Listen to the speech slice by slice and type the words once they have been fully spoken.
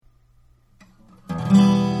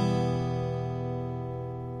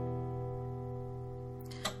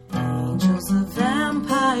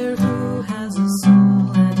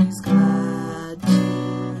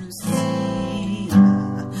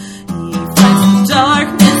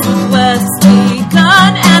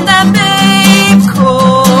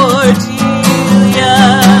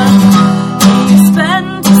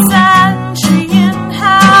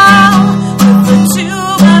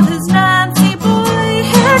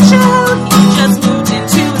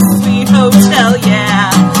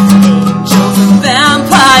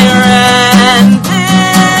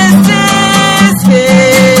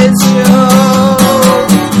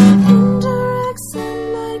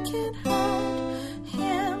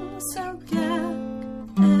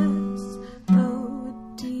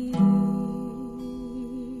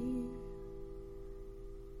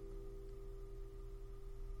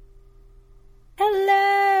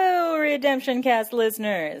Redemption Cast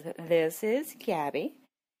listeners. This is Gabby,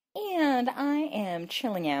 and I am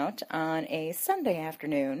chilling out on a Sunday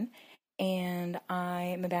afternoon, and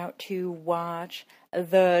I'm about to watch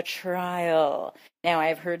The Trial. Now,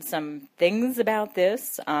 I've heard some things about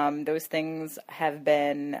this. Those things have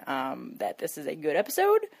been that this is a good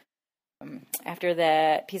episode. After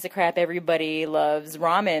that piece of crap everybody loves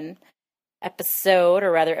ramen episode, or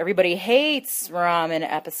rather everybody hates ramen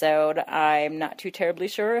episode, I'm not too terribly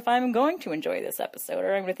sure if I'm going to enjoy this episode,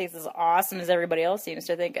 or I'm going to think it's as awesome as everybody else seems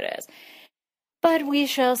to think it is. But we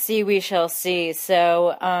shall see, we shall see.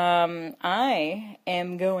 So, I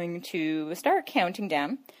am going to start counting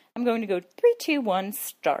down. I'm going to go 3, 2, 1,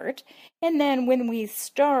 start. And then when we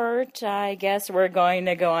start, I guess we're going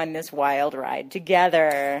to go on this wild ride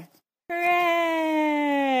together.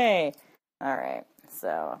 Hooray! All right.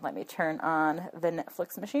 So let me turn on the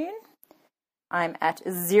Netflix machine. I'm at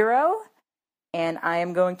 0, and I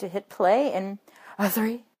am going to hit play in a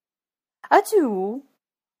 3, a 2,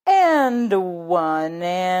 and 1,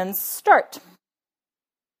 and start.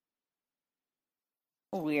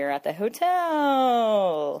 We're at the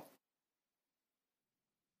hotel.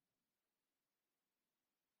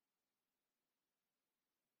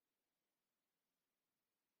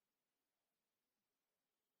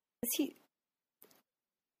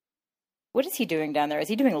 What is he doing down there? Is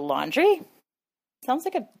he doing laundry? Sounds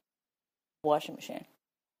like a washing machine.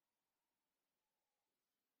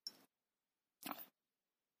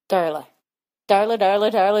 Darla. Darla,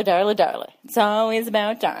 Darla, Darla, Darla, Darla. It's always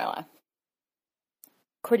about Darla.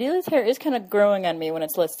 Cordelia's hair is kind of growing on me when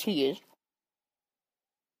it's less teased.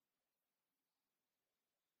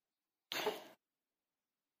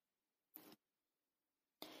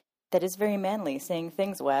 That is very manly, saying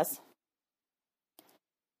things, Wes.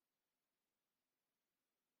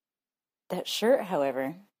 That shirt,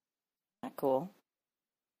 however, not cool.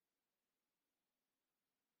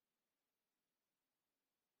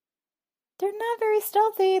 They're not very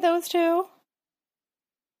stealthy, those two.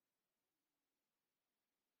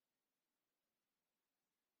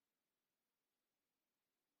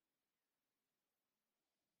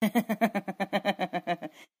 I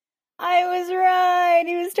was right.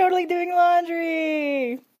 He was totally doing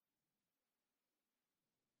laundry.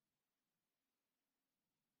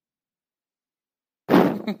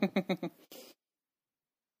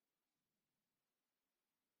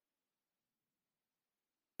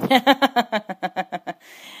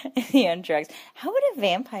 Is he on drugs? How would a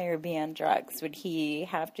vampire be on drugs? Would he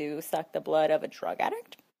have to suck the blood of a drug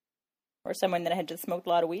addict? Or someone that had just smoked a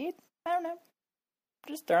lot of weed? I don't know.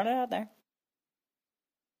 Just throwing it out there.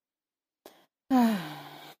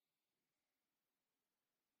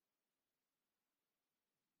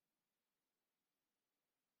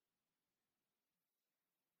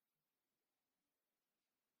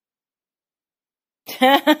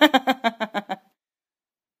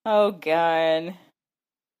 Oh, God.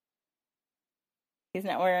 He's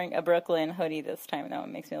not wearing a Brooklyn hoodie this time, though. It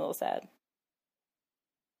makes me a little sad.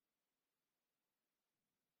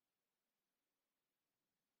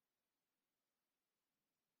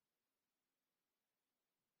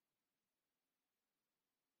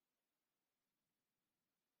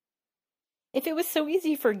 If it was so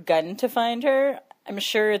easy for Gunn to find her, I'm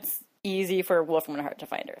sure it's easy for Wolfram and Hart to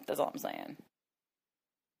find her. That's all I'm saying.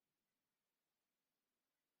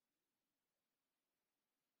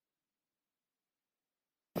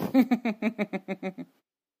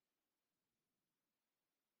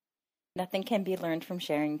 Nothing can be learned from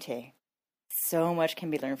sharing tea. So much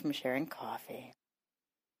can be learned from sharing coffee.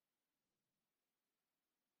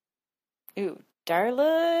 Ooh,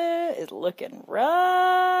 Darla is looking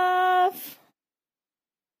rough.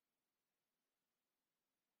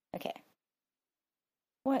 Okay.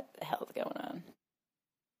 What the hell is going on?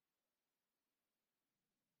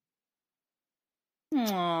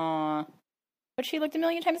 Aww. But she looked a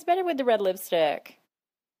million times better with the red lipstick.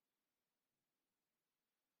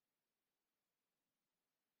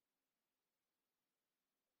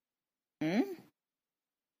 Hmm?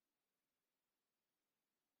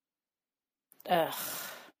 Ugh.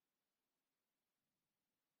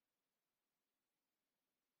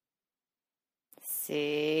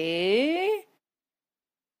 See?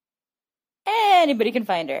 Anybody can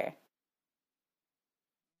find her.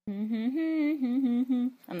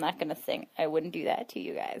 I'm not gonna sing. I wouldn't do that to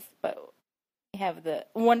you guys. But we have the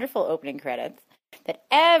wonderful opening credits that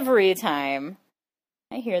every time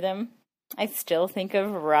I hear them, I still think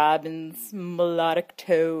of Robin's melodic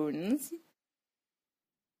tones.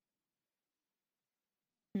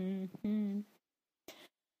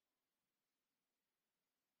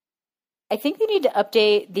 I think they need to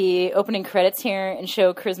update the opening credits here and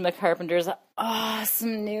show Charisma Carpenter's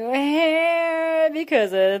awesome new hair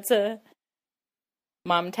because it's a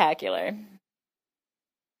momtacular.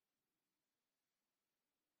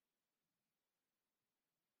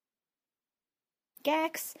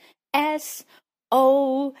 Gax SOD.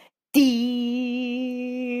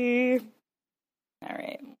 All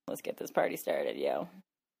right, let's get this party started, yo.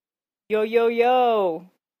 Yo, yo, yo.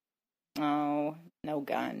 Oh, no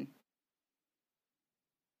gun.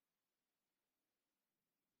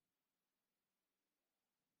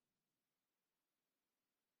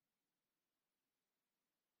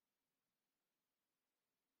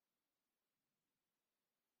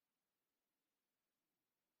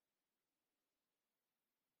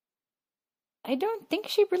 I don't think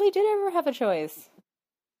she really did ever have a choice.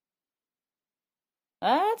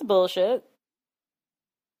 That's bullshit.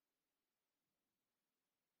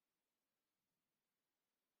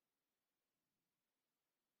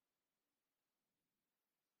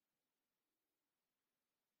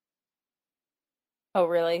 Oh,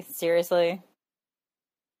 really? Seriously?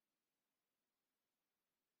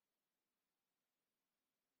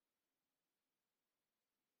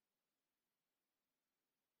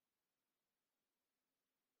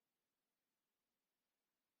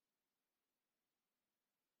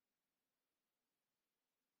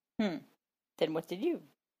 Hmm. Then what did you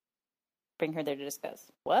bring her there to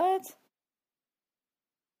discuss? What?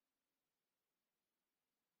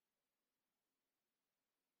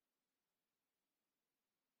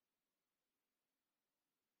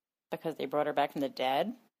 Because they brought her back from the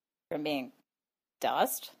dead? From being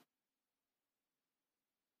dust?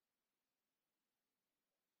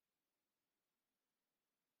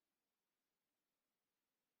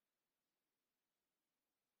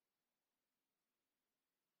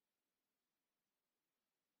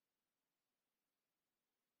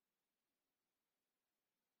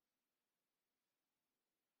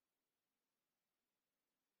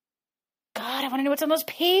 God, I want to know what's on those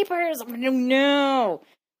papers. I want to know.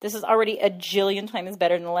 This is already a jillion times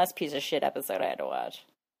better than the last piece of shit episode I had to watch.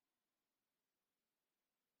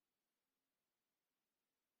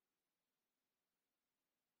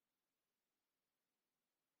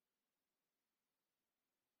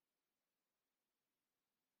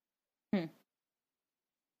 Hmm.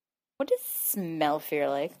 What does smell feel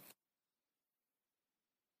like?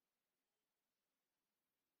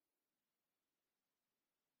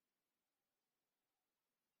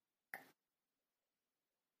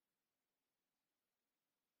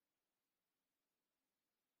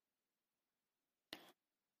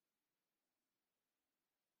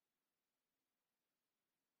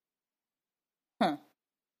 Huh.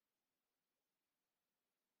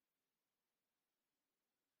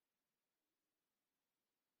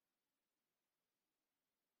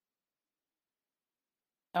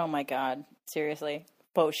 Oh my god. Seriously.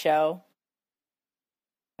 Faux show.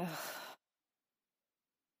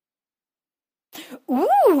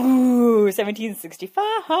 Ooh,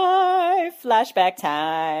 1765. Flashback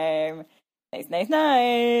time. Nice, nice,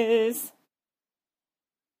 nice.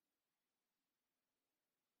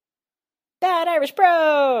 Bad Irish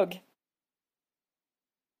brogue.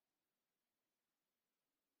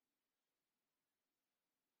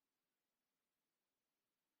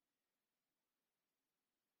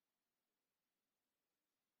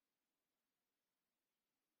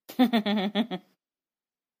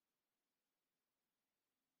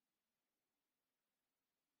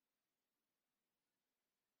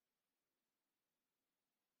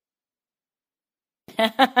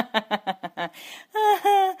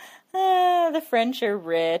 The French are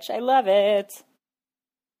rich. I love it.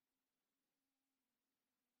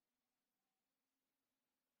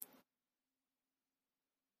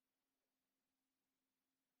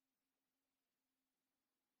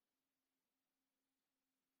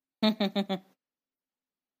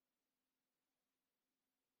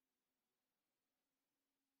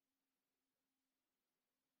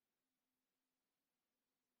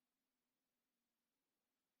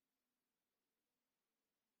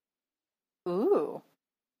 Ooh.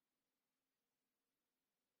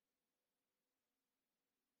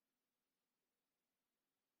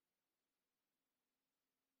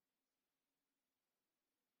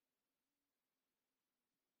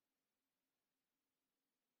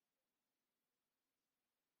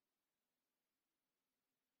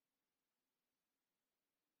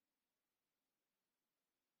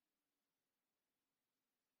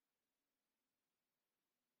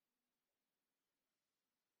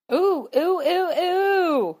 Ooh, ooh, ooh,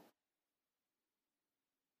 ooh.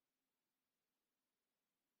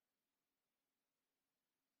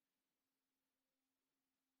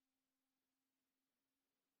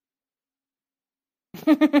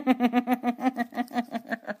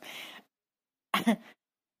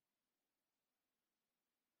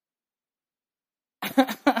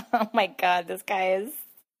 Oh my God, this guy is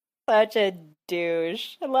such a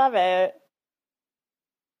douche. I love it.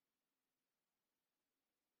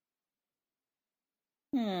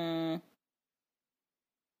 Hmm.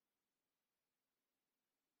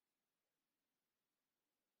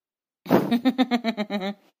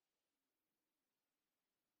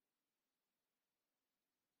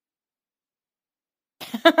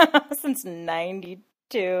 Since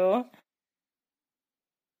 92.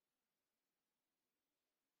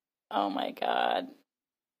 Oh my God.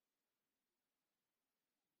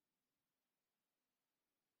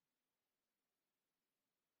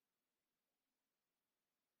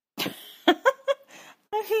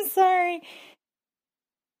 I'm sorry.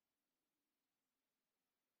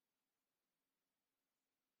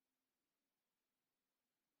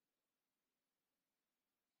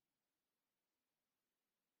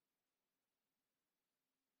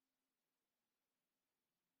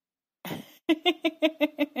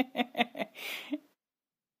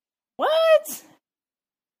 What?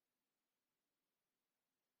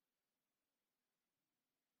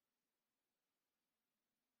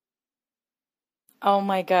 Oh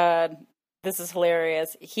my God. This is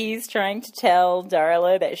hilarious. He's trying to tell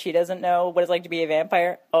Darla that she doesn't know what it's like to be a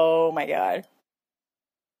vampire. Oh my God.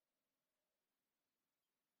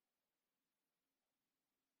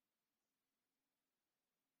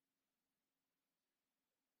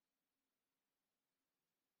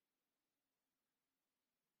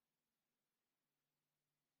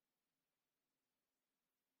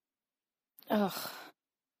 Ugh.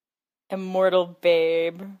 Immortal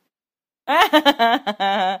babe.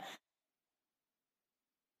 Oh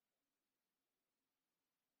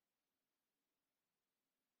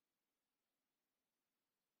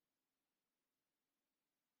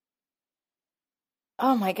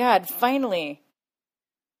my God, finally.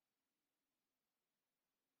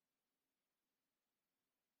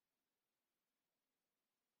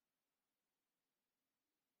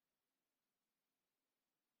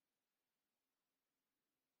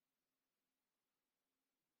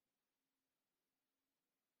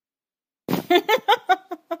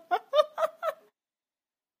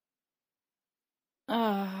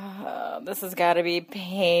 Oh, this has got to be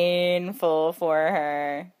painful for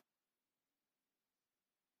her.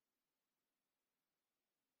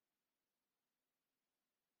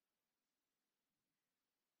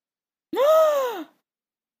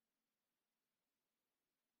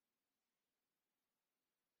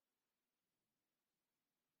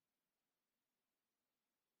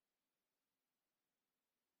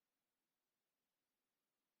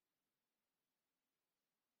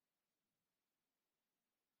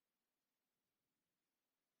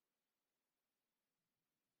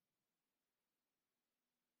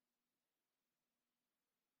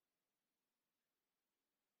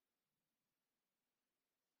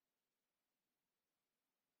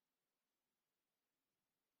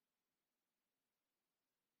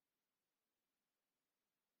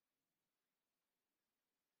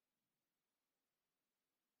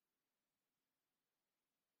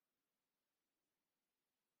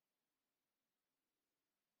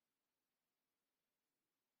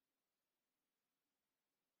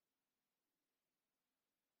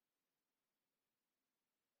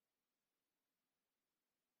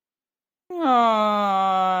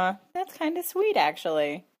 Aw, that's kind of sweet,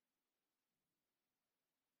 actually.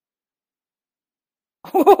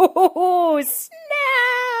 Oh,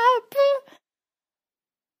 snap!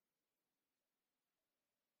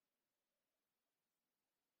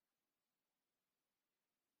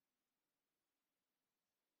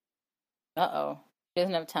 Uh-oh. She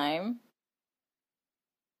doesn't have time?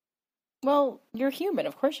 Well, you're human.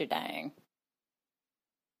 Of course you're dying.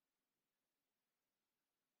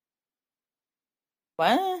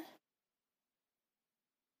 What?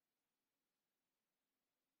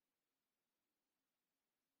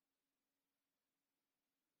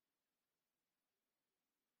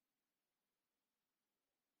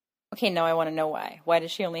 Okay, now I want to know why. Why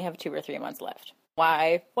does she only have 2 or 3 months left?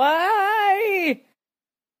 Why? Why?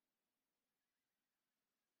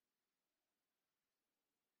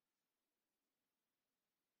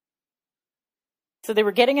 So they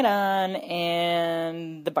were getting it on,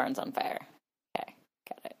 and the barn's on fire. Okay,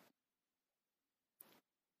 got it.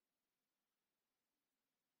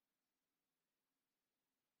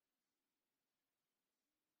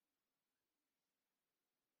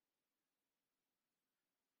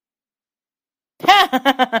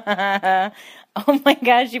 Oh my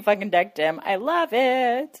gosh, you fucking decked him. I love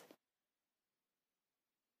it.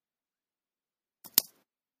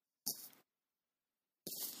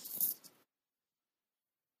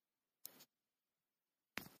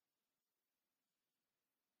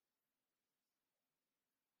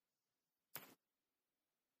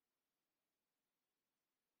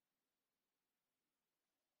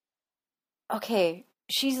 Okay,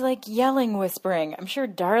 she's like yelling, whispering. I'm sure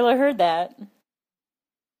Darla heard that.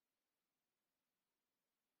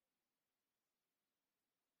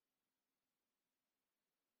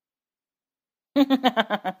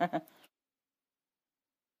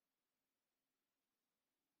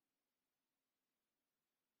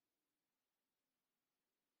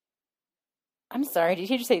 I'm sorry, did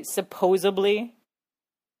he just say supposedly?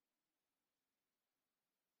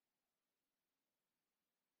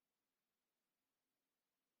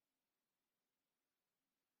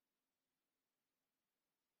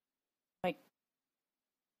 Like,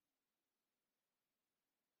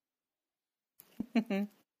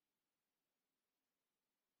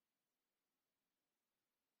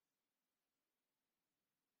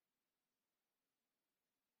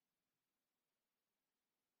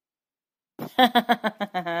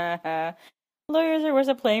 lawyers are worse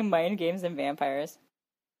at playing mind games than vampires.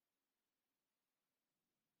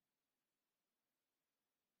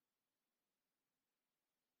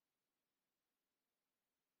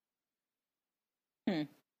 Hmm.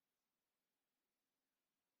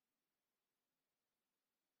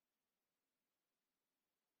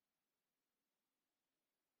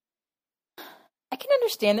 I can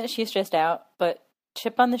understand that she's stressed out, but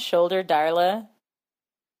chip on the shoulder, Darla,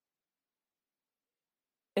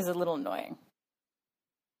 is a little annoying.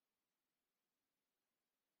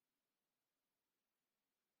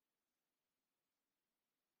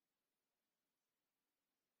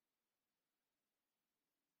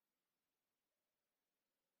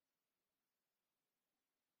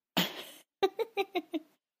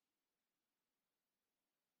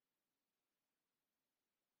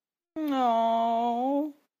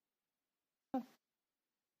 No.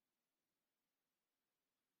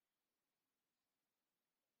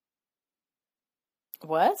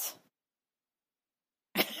 What?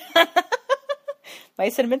 My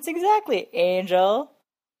sentiments exactly, Angel.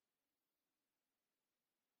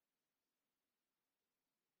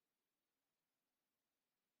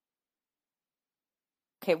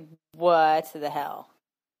 Okay, what the hell?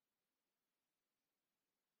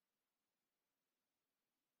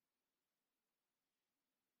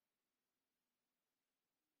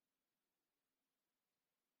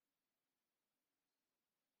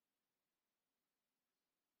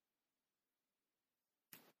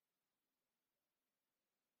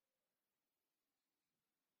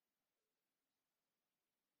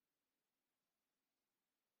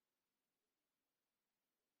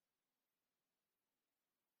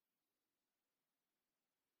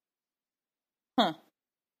 Huh.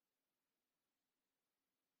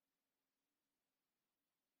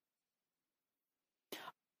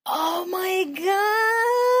 Oh my god!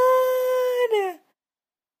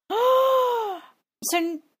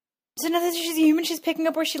 so, so now that she's a human, she's picking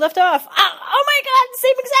up where she left off. Oh my god!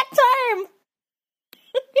 Same exact time!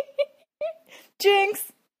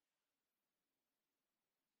 Jinx!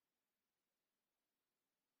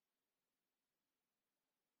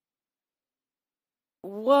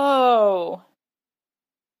 Whoa!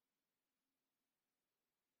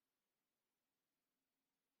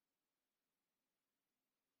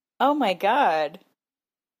 Oh my god.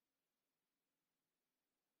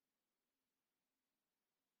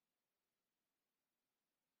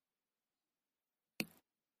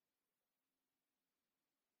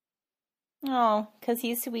 Oh, cause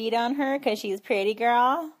he's sweet on her, cause she's pretty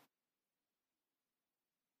girl.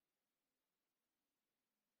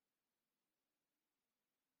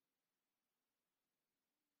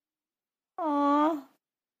 Aw.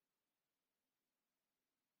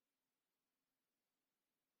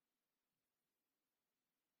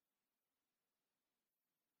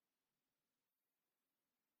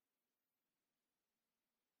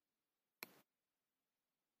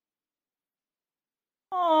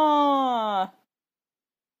 Aw.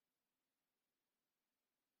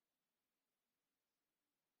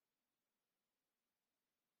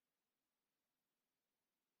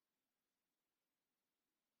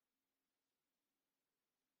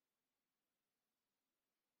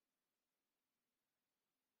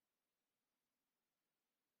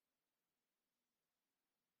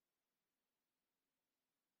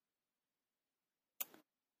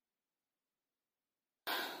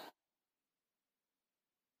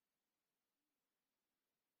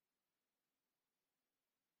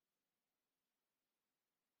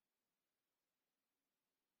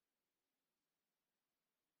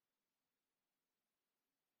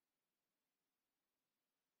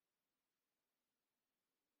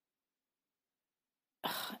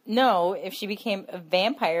 No, if she became a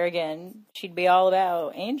vampire again, she'd be all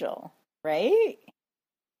about Angel, right?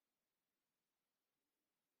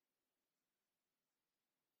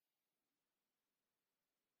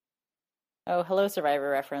 Oh, hello, Survivor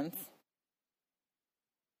reference.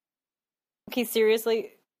 Okay,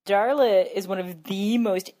 seriously, Darla is one of the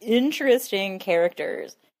most interesting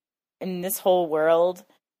characters in this whole world.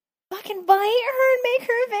 Fucking bite her and make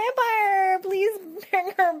her a vampire! Please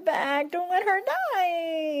bring her back. Don't let her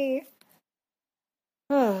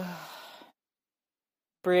die.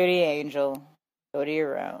 Broody angel, go to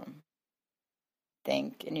your room.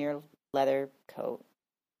 Think in your leather coat.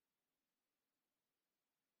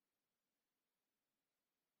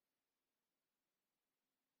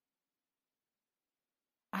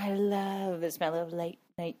 I love the smell of late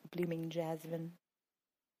night blooming jasmine.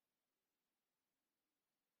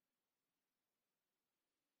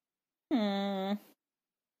 Hmm.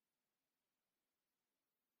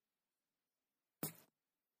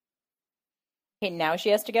 Okay, now she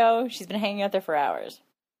has to go. She's been hanging out there for hours.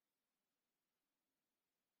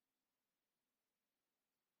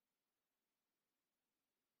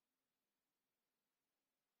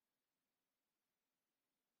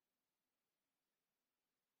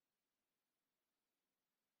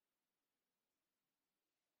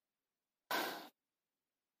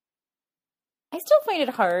 I still find it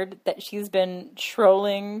hard that she's been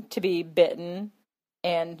trolling to be bitten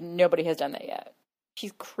and nobody has done that yet.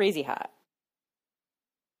 She's crazy hot.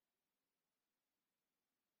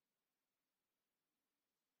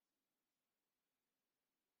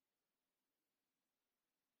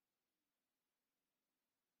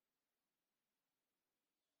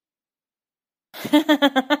 Yes!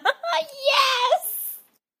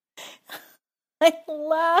 I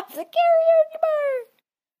love the karaoke bar.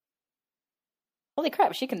 Holy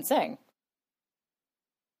crap, she can sing.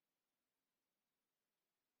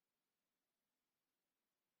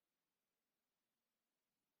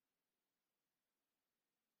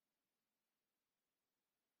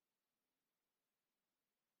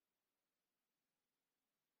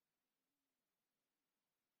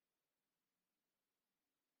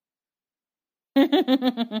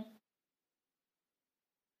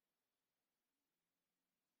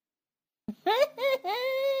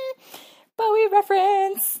 Bowie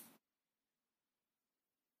reference.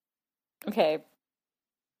 Okay.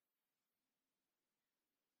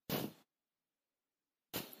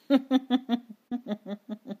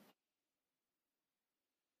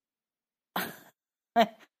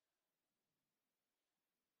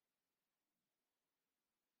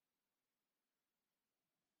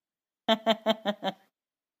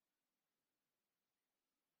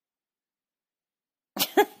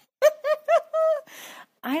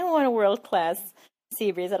 I want a world class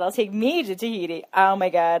sea breeze that'll take me to Tahiti. Oh my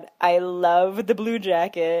god, I love the blue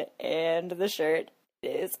jacket and the shirt. It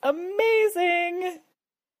is amazing.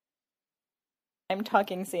 I'm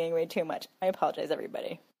talking seeing way too much. I apologize,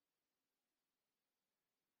 everybody.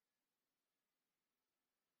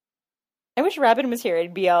 I wish Robin was here.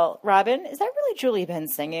 I'd be all, Robin, is that really Julie Ben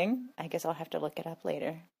singing? I guess I'll have to look it up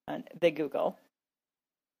later on the Google.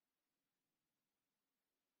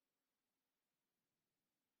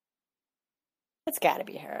 It's gotta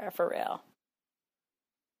be her, for real.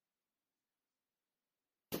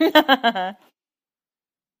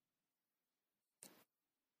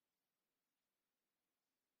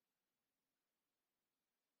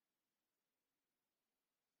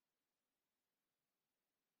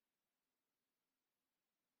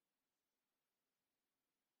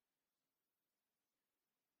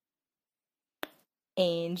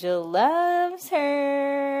 Angel loves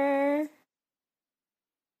her.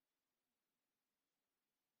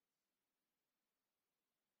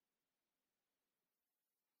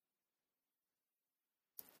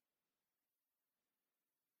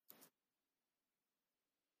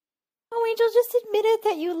 Oh, Angel just admitted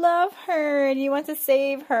that you love her and you want to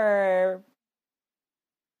save her.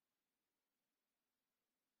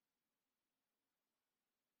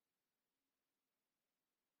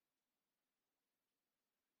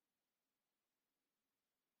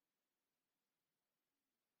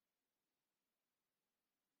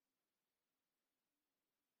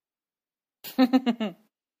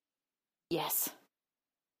 Yes.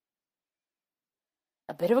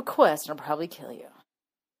 A bit of a quest and I'll probably kill you.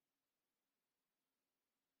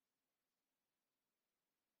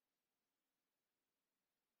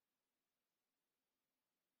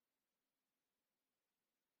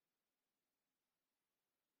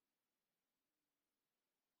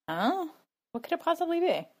 Oh? What could it possibly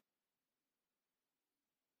be?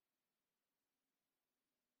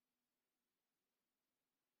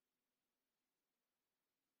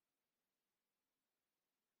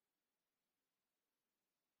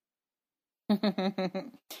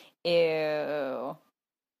 Ew.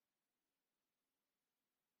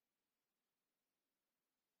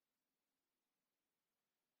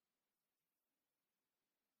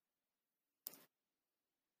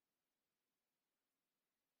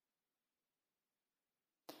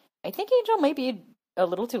 I think Angel might be a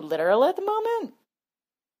little too literal at the moment.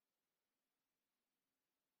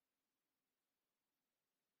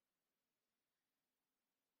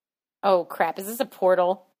 Oh crap, is this a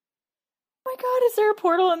portal? Oh my god, is there a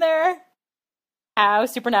portal in there? How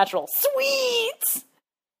supernatural. Sweet!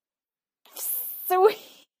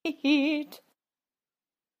 Sweet.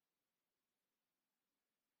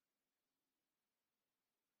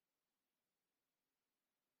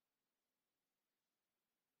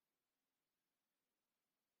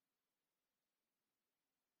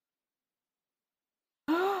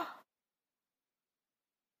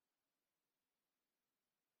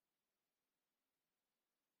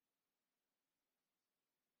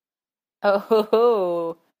 Oh, ho,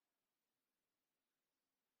 ho.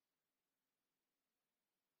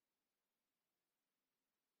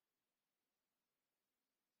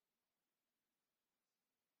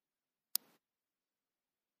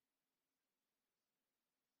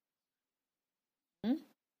 Hmm?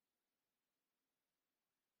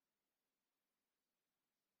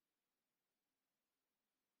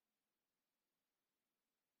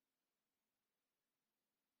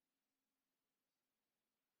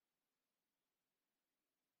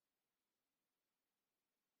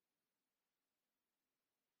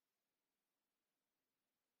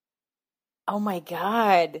 Oh my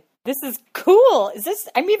god. This is cool. Is this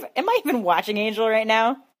am I even watching Angel right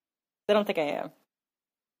now? I don't think I am.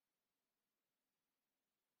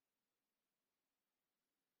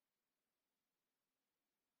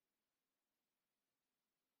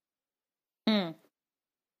 Hmm.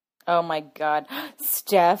 Oh my god.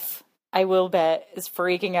 Steph, I will bet, is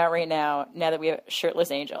freaking out right now that we have a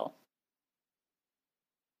shirtless Angel.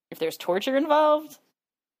 If there's torture involved,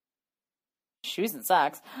 shoes and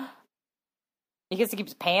socks. He gets to keep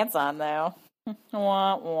his pants on though.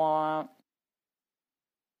 Wah wah.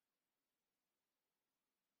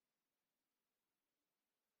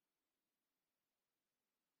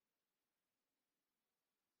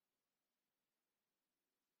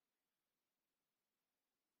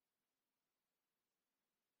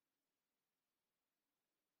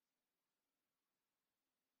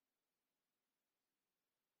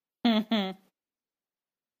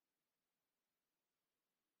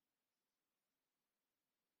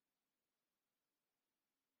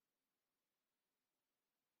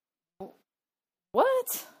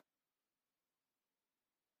 What?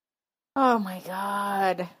 Oh my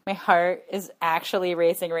god. My heart is actually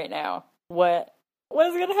racing right now. What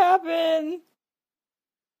is gonna happen?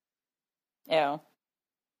 Ew.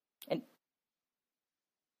 And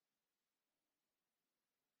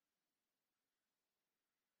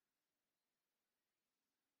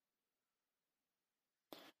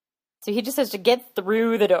so he just has to get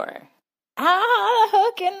through the door. Ah,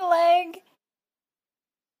 hook and leg.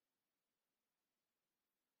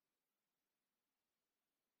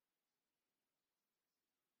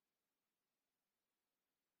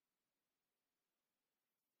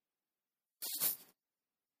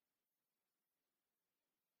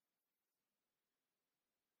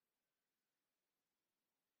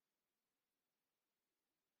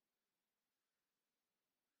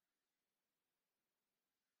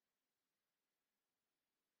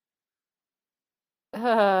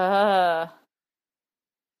 Uh,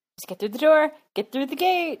 just get through the door. Get through the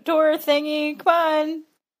gate door thingy. Come on.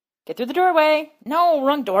 Get through the doorway. No,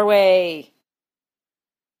 wrong doorway.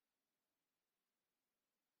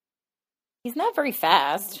 He's not very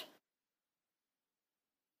fast.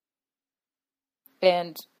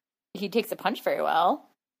 And he takes a punch very well.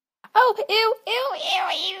 Oh, ew, ew, ew,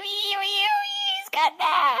 ew, ew, ew, he's got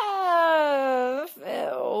knife.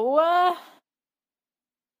 Ew.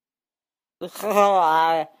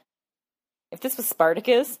 If this was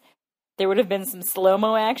Spartacus, there would have been some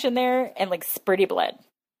slow-mo action there and like spurty blood.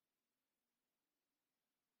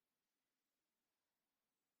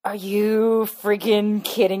 Are you freaking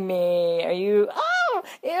kidding me? Are you? Oh,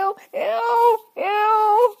 ew, ew,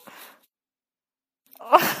 ew.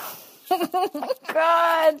 Oh my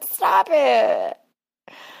god, stop it.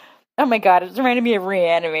 Oh my god, it's reminding me of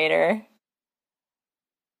Reanimator.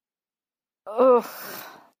 Ugh.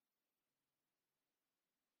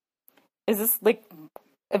 Is this like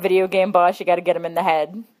a video game boss? You gotta get him in the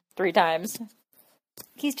head 3 times.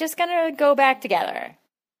 He's just gonna go back together.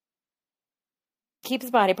 Keep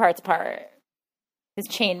his body parts apart. His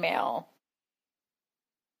chainmail.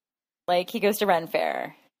 Like he goes to Ren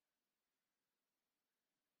Fair.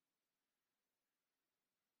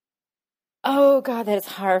 Oh god, that is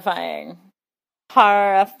horrifying.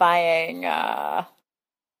 Horrifying.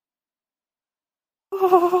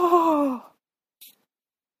 Oh,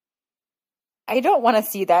 I don't want to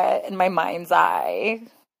see that in my mind's eye.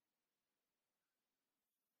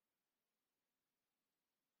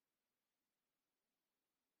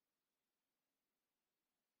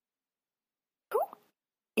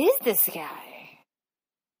 is this guy?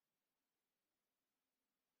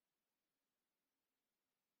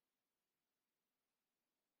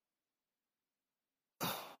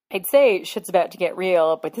 I'd say shit's about to get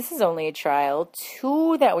real, but this is only trial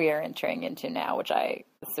two that we are entering into now, which I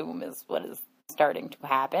assume is what is starting to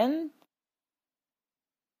happen.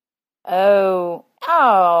 Oh,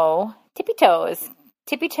 oh, tippy toes.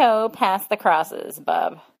 Tippy toe past the crosses,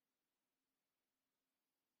 bub.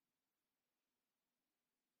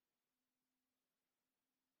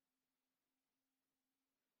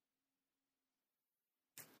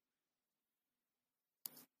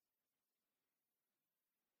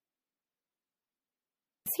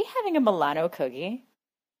 Is he having a Milano cookie?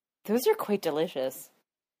 Those are quite delicious.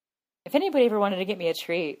 If anybody ever wanted to get me a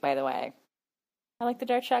treat, by the way, I like the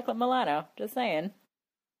dark chocolate Milano. Just saying.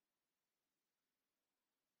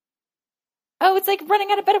 Oh, it's like running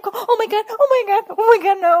out of bed. Oh my god! Oh my god! Oh my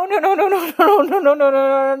god! No! No! No! No! No! No! No! No! No! No!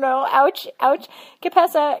 No! No! Ouch! Ouch! Get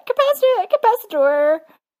past that! Get past it! Get past the door!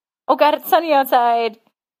 Oh god! It's sunny outside.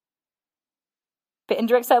 But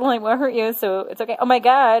indirect sunlight won't hurt you, so it's okay. Oh my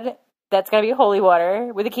god! That's gotta be holy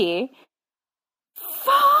water with a key.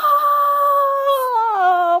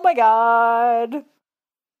 Oh my god!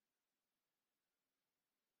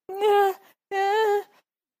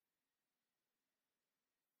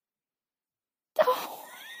 Oh,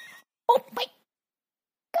 oh my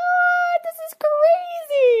god! This is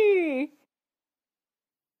crazy!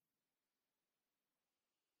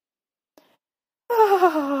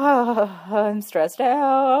 I'm stressed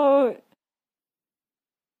out.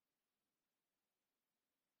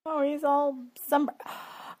 Oh, he's all some.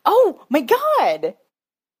 Oh my god!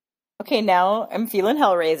 Okay, now I'm feeling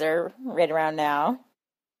Hellraiser right around now.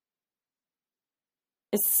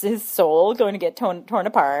 Is his soul going to get torn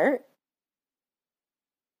apart?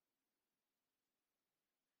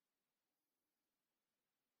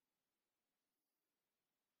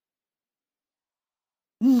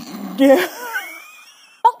 Oh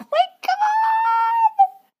my god!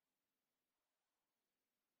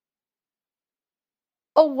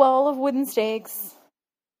 A wall of wooden stakes.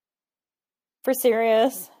 For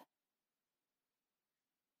serious.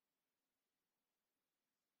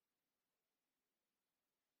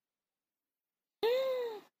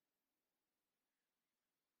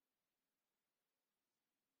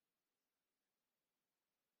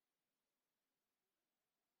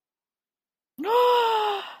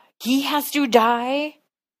 He has to die?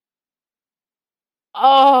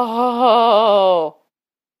 Oh.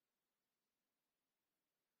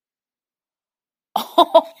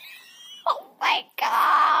 Oh, oh my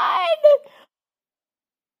god.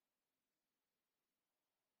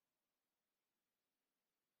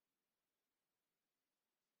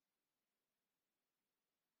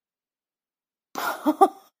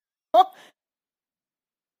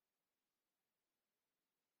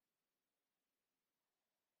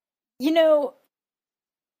 You know,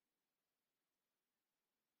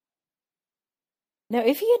 now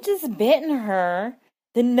if he had just bitten her,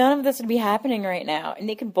 then none of this would be happening right now. And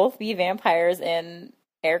they could both be vampires and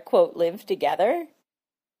air quote live together.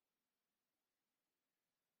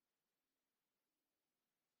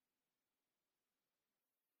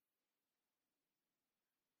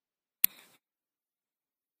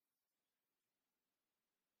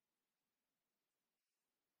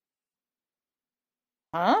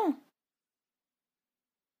 Huh?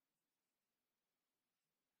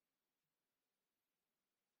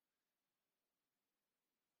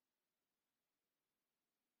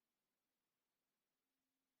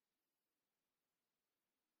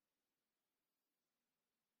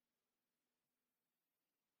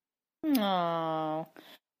 Oh.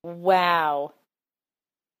 Wow.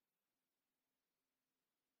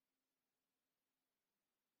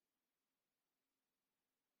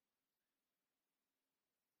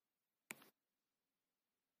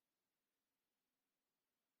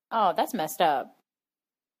 Oh, that's messed up.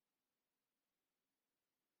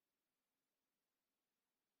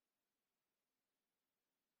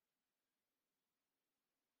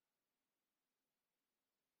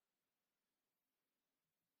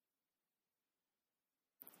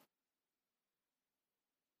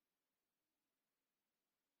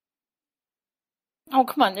 Oh,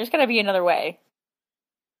 come on. There's got to be another way.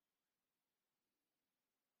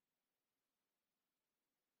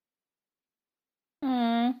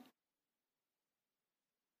 Hmm.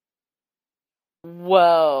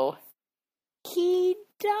 Whoa. He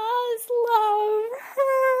does love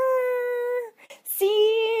her.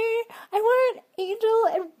 See, I want Angel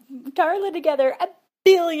and Darla together a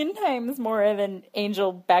billion times more than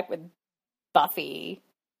Angel back with Buffy.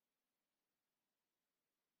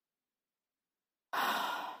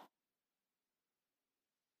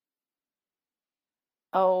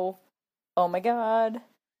 Oh, oh my God.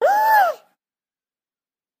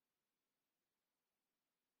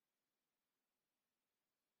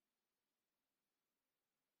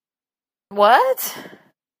 What?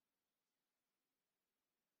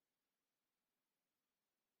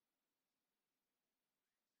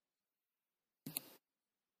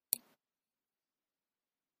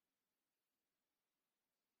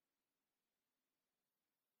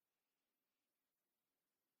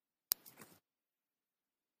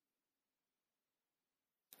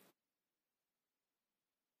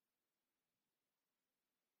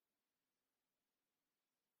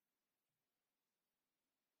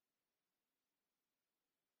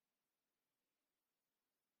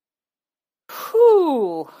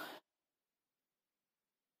 Whew.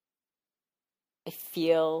 I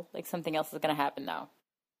feel like something else is gonna happen now.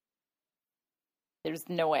 There's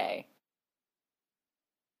no way.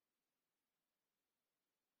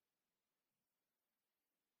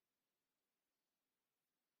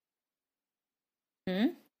 Hmm?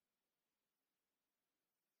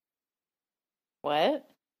 What?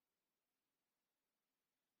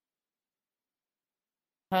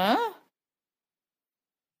 Huh?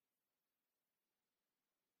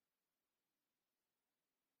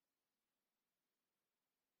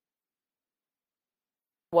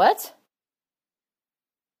 What?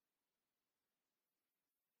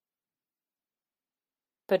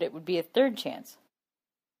 But it would be a third chance.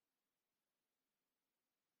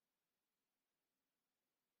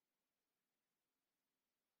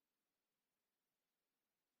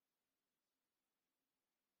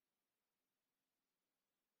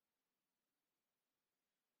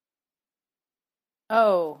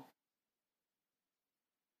 Oh,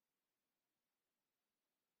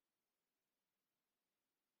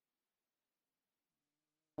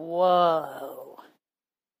 whoa.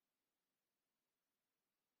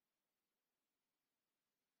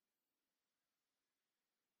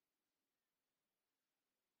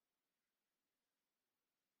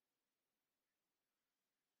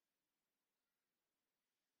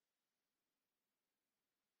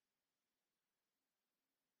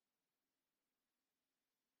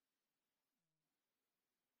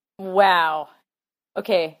 Wow.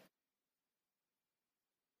 Okay,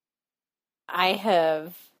 I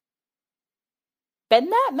have been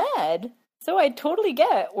that mad, so I totally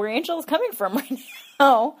get where Angel's coming from right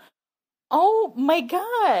now. Oh my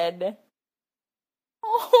God.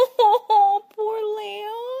 Oh, poor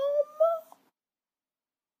lamb.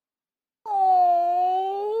 Oh.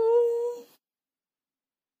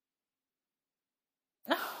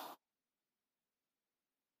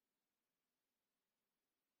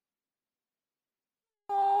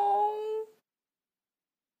 Oh.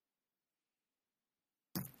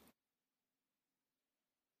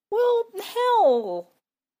 Well, hell.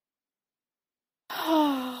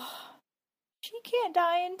 She can't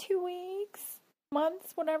die in 2 weeks,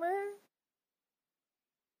 months, whatever.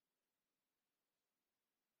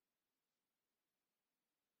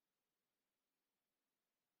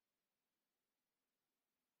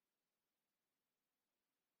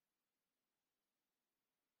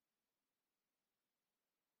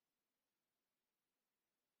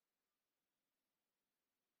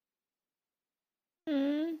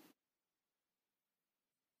 Hmm.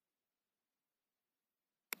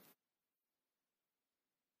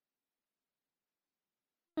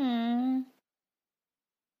 Hmm.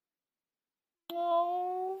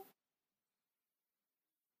 Oh.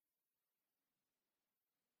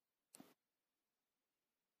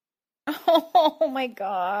 Oh my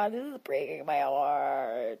God, this is breaking my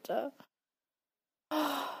heart.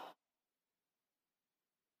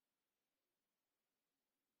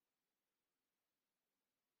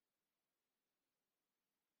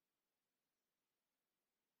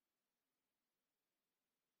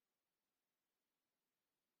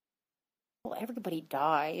 Well, everybody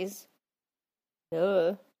dies.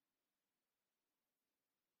 Duh.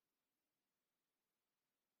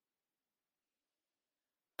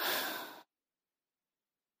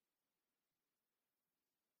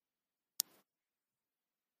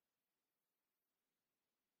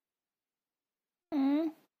 Hmm.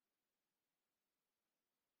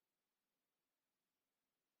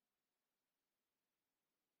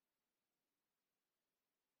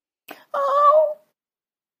 Oh.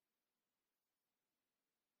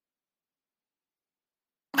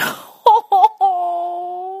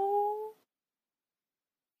 Oh.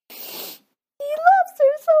 He loves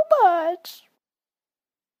her so much.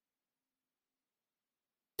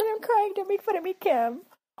 And I'm crying. Don't make fun of me, Kim.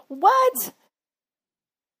 What?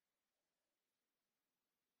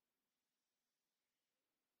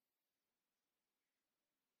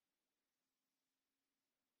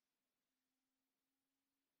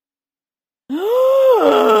 Son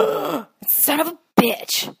of a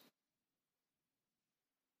bitch.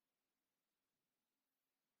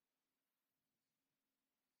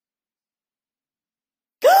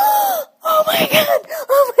 Oh my god!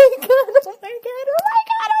 Oh my god! Oh my god! Oh my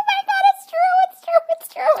god! Oh my god! It's true! It's true! It's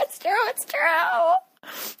true! It's true! It's true!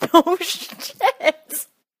 Oh shit!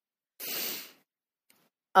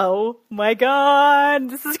 Oh my god!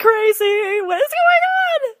 This is crazy! What is going on?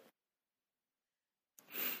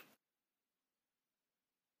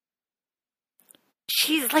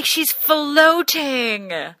 She's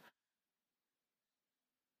floating.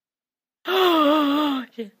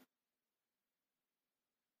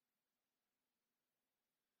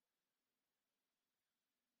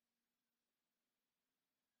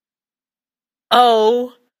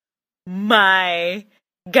 Oh my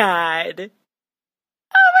god.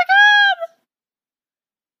 Oh my god.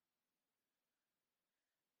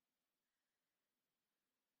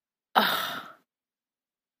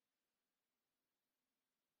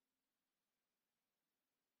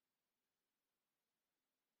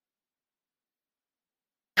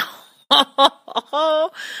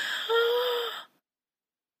 Oh.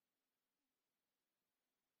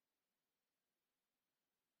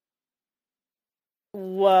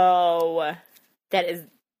 Whoa. That is.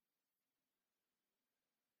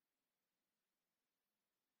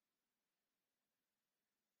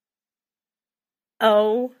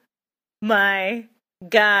 Oh my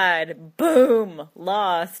god. Boom.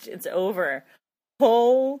 Lost. It's over.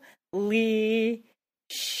 Holy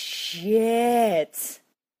shit.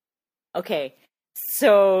 Okay.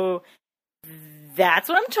 So that's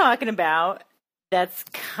what I'm talking about. That's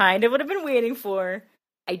kind of what I've been waiting for.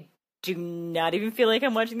 I do not even feel like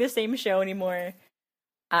I'm watching the same show anymore.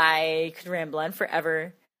 I could ramble on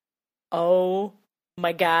forever. Oh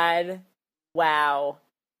my god. Wow.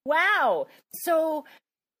 Wow. So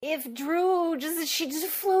if Drew she just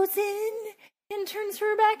floats in and turns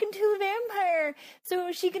her back into a vampire, so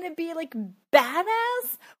is she gonna be like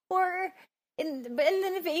badass? Or and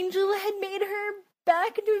then if Angel had made her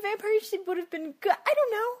back into a vampire, she would have been good. I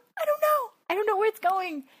don't know. I don't know. I don't know where it's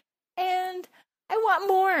going. And I want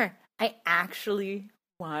more. I actually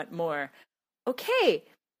want more. Okay,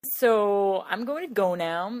 so I'm going to go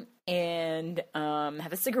now and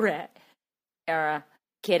have a cigarette.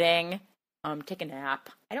 Kidding. Take a nap.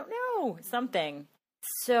 I don't know. Something.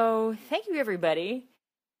 So thank you, everybody.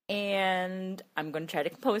 And I'm going to try to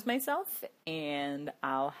compose myself, and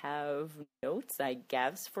I'll have notes, I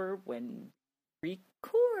guess, for when we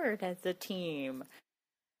record as a team.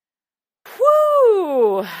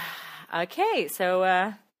 Whoo! Okay,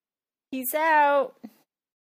 so peace out.